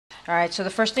All right, so the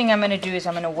first thing I'm going to do is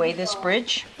I'm going to weigh this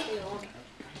bridge.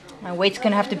 My weight's going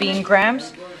to have to be in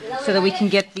grams so that we can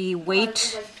get the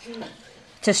weight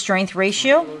to strength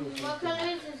ratio.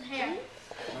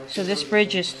 So this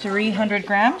bridge is 300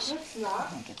 grams. I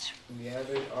think it's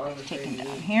taken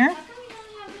down here.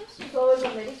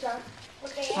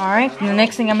 Alright, and the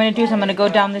next thing I'm going to do is I'm going to go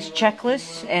down this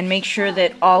checklist and make sure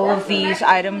that all of these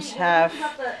items have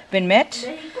been met.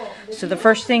 So the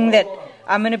first thing that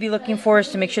I'm going to be looking for is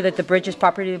to make sure that the bridge has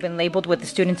properly been labeled with the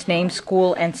student's name,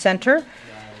 school, and center.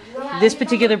 This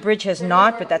particular bridge has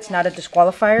not, but that's not a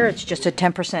disqualifier. It's just a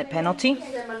 10% penalty.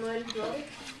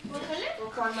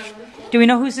 Do we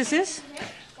know whose this is?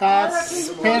 That's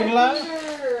Perla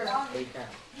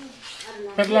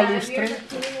Lustre.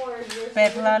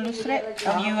 Perla Lustre,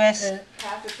 LUSTRA?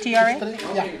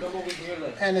 Yeah.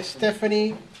 And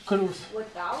Stephanie Cruz.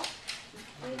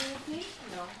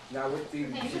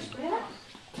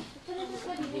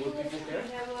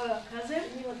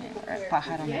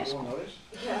 Pájaro Mosco.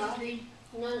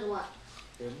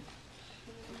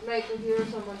 Like if you were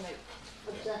someone like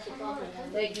obsessive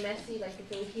like messy, like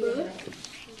if it was here.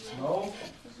 No.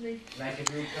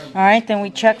 Alright, then we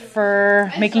check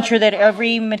for making sure that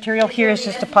every material here is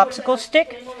just a popsicle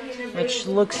stick, which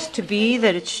looks to be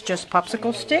that it's just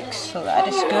popsicle sticks, so that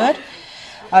is good.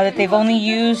 That they've only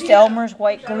used Elmer's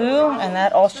white glue, and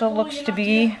that also looks to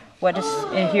be what is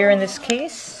in here in this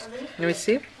case. Let me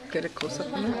see. Get a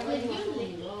close-up on that.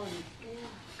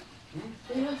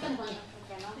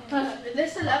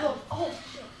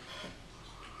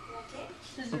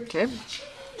 Okay.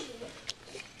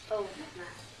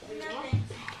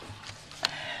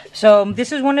 So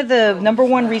this is one of the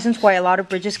 #1 reasons why a lot of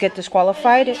bridges get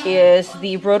disqualified is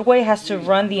the roadway has to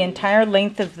run the entire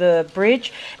length of the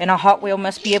bridge and a Hot Wheel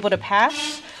must be able to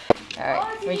pass.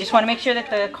 Alright, we just want to make sure that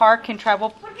the car can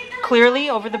travel clearly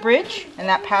over the bridge and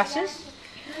that passes.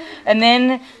 And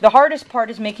then the hardest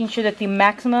part is making sure that the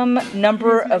maximum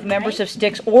number of members of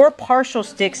sticks or partial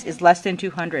sticks is less than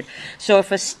 200. So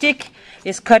if a stick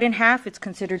is cut in half, it's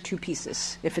considered 2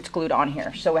 pieces if it's glued on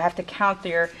here. So we have to count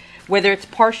there whether it's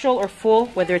partial or full,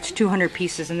 whether it's 200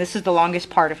 pieces. And this is the longest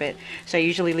part of it. So I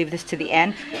usually leave this to the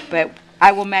end, but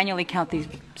I will manually count these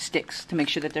sticks to make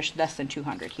sure that there's less than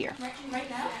 200 here.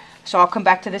 So I'll come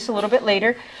back to this a little bit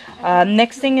later.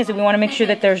 Next thing is that we want to make sure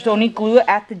that there's only glue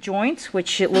at the joints,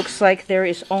 which it looks like there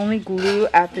is only glue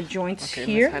at the joints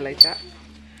here. Let's highlight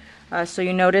that. So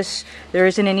you notice there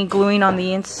isn't any gluing on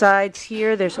the insides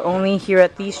here. There's only here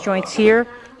at these joints here,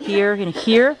 here, and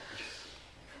here.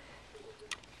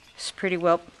 It's a pretty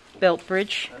well built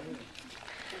bridge.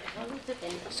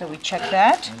 So we check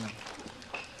that.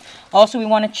 Also, we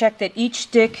want to check that each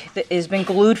stick that has been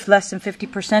glued less than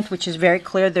 50%, which is very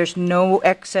clear. There's no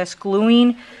excess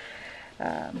gluing.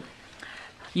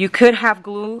 You could have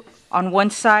glue on one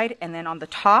side and then on the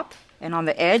top and on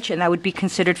the edge, and that would be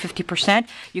considered 50%.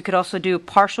 You could also do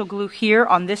partial glue here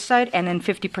on this side and then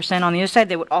 50% on the other side.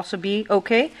 They would also be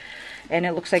okay. And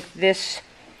it looks like this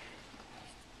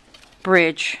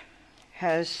bridge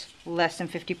has less than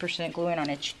 50% gluing on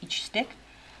each stick.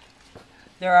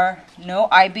 There are no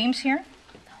I-beams here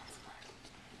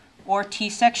or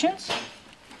T-sections.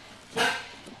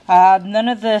 None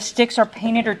of the sticks are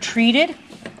painted or treated,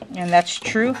 and that's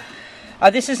true.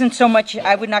 This isn't so much,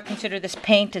 I would not consider this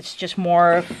paint, it's just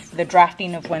more of the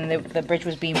drafting of when the bridge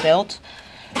was being built.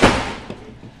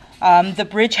 The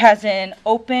bridge has an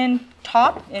open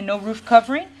top and no roof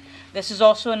covering. This is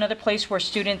also another place where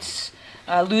students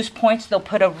lose points. They'll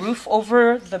put a roof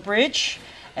over the bridge,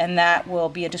 and that will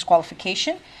be a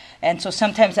disqualification. And so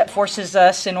sometimes that forces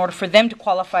us, in order for them to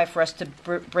qualify, for us to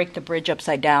break the bridge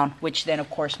upside down, which then of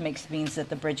course means that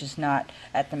the bridge is not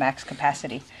at the max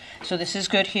capacity. So this is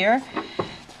good here.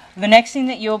 The next thing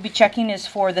that you'll be checking is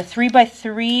for the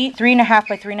 3x3, 3.5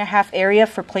 by 3.5 area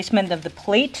for placement of the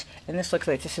plate. And this looks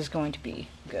like this is going to be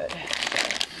good.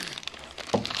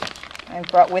 I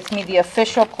brought with me the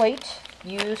official plate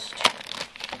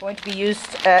going to be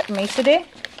used at MESA Day.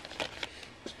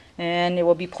 And it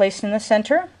will be placed in the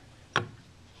center.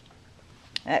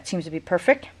 That seems to be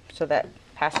perfect, so that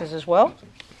passes as well.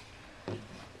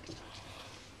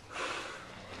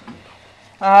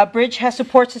 Bridge has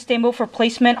support sustainable for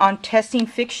placement on testing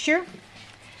fixture.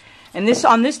 And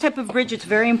on this type of bridge, it's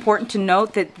very important to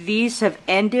note that these have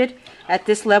ended at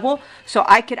this level, so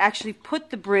I could actually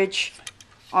put the bridge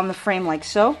on the frame like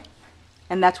so.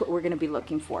 And that's what we're going to be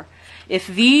looking for. If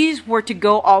these were to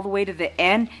go all the way to the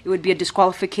end, it would be a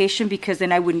disqualification because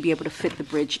then I wouldn't be able to fit the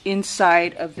bridge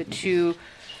inside of the 2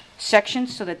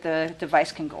 sections so that the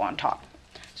device can go on top.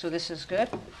 So this is good.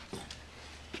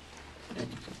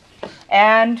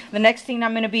 And the next thing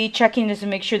I'm going to be checking is to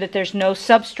make sure that there's no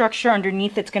substructure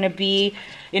underneath that's going to be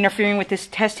interfering with this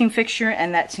testing fixture,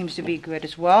 and that seems to be good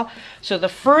as well. So the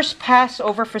first pass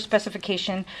over for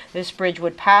specification, this bridge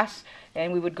would pass,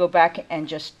 and we would go back and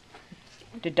just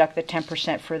deduct the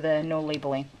 10% for the no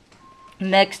labeling.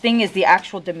 Next thing is the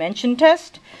actual dimension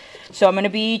test. So I'm going to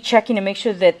be checking to make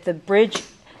sure that the bridge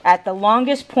at the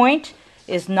longest point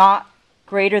is not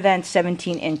greater than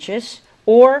 17 inches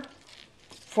or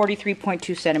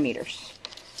 43.2 centimeters.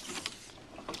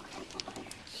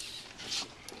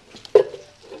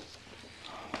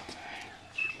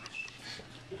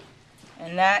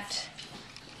 And that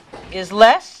is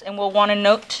less, and we'll want to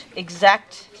note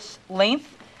exact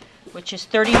length, which is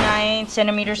 39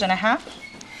 centimeters and a half.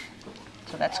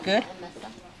 So that's good.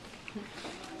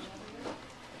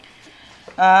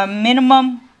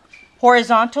 Minimum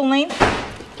horizontal length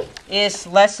is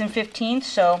less than 15,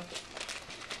 so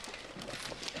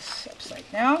this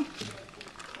upside down.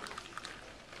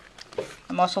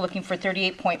 I'm also looking for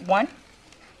 38.1.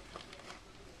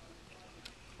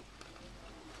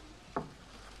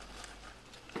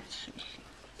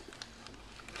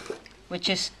 Which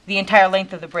is the entire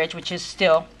length of the bridge, which is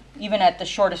still, even at the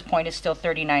shortest point, is still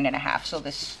 39 and a half, so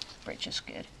this bridge is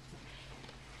good.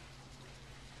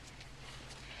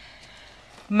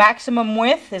 Maximum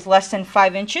width is less than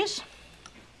 5 inches,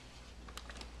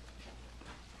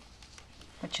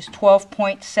 which is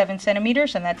 12.7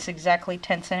 centimeters, and that's exactly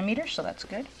 10 centimeters, so that's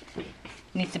good. It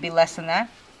needs to be less than that.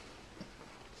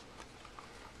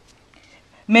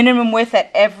 Minimum width at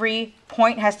every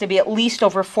point has to be at least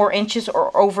over 4 inches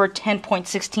or over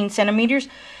 10.16 centimeters.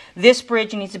 This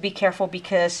bridge needs to be careful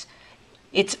because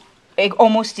it's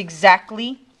almost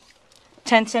exactly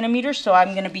 10 centimeters, so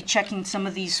I'm going to be checking some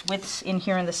of these widths in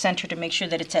here in the center to make sure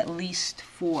that it's at least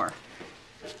 4.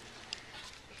 If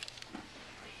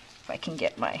I can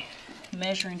get my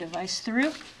measuring device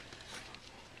through.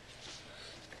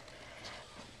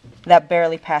 That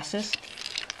barely passes.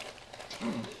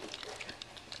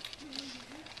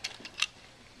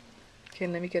 Okay,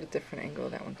 let me get a different angle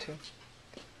of that one too.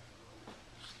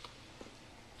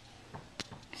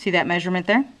 See that measurement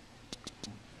there?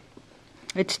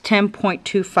 It's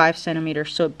 10.25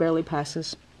 centimeters, so it barely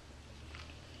passes.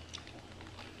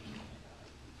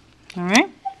 All right.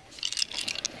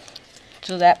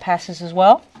 So that passes as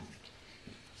well.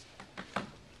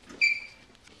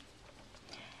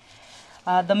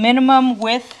 The minimum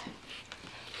width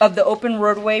of the open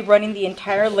roadway running the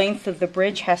entire length of the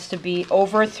bridge has to be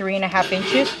over 3.5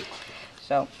 inches.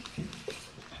 So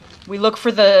we look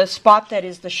for the spot that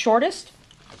is the shortest,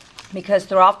 because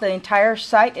throughout the entire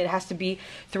site it has to be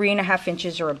 3.5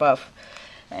 inches or above.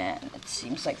 And it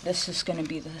seems like this is going to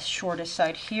be the shortest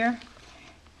side here.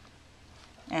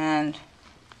 And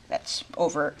that's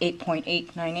over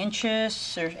 8.89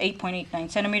 inches, or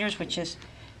 8.89 centimeters, which is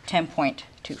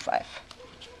 10.25.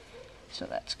 So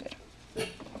that's good.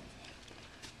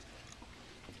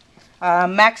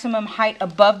 Maximum height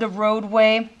above the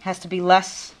roadway has to be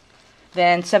less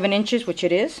than 7 inches, which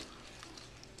it is.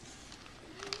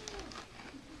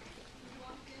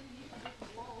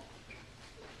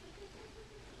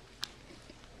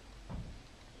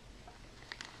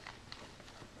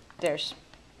 There's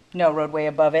no roadway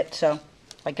above it, so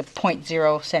like a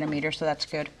 0.0 centimeter, so that's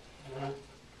good.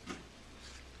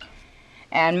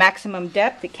 And maximum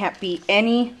depth, it can't be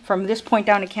any, from this point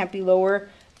down, it can't be lower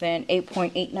than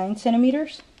 8.89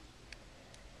 centimeters,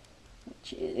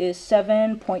 which is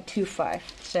 7.25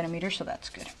 centimeters, so that's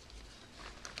good.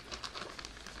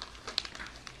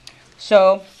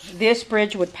 So this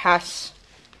bridge would pass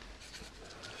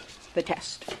the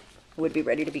test. It would be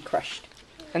ready to be crushed.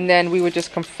 And then we would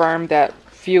just confirm that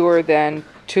fewer than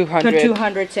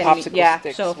 200 centimeters, popsicle yeah,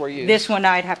 sticks so were used. this one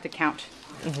I'd have to count.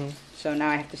 Mm-hmm. So now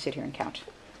I have to sit here and count.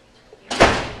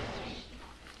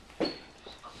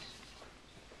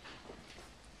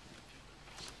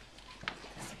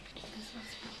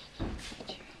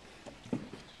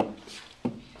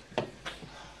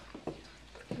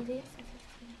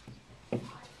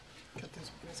 This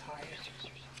one is higher.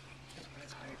 This one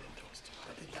is higher than those two,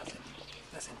 but it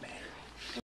doesn't matter.